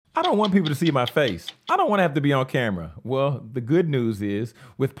I don't want people to see my face. I don't want to have to be on camera. Well, the good news is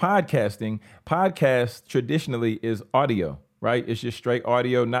with podcasting, podcast traditionally is audio, right? It's just straight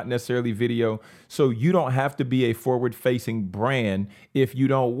audio, not necessarily video. So you don't have to be a forward-facing brand if you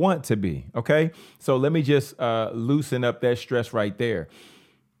don't want to be, okay? So let me just loosen up that stress right there.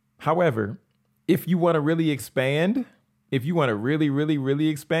 However, if you want to really expand, if you want to really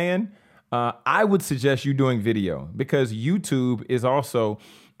expand, I would suggest you doing video because YouTube is also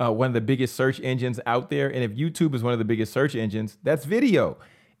one of the biggest search engines out there. And if YouTube is one of the biggest search engines, that's video.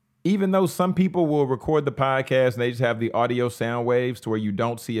 Even though some people will record the podcast and they just have the audio sound waves to where you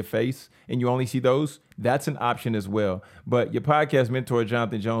don't see a face and you only see those, that's an option as well. But your podcast mentor,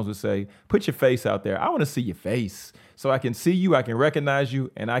 Jonathan Jones, would say, put your face out there. I want to see your face so I can see you, I can recognize you,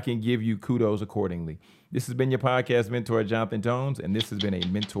 and I can give you kudos accordingly. This has been your podcast mentor, Jonathan Jones, and this has been a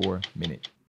Mentor Minute.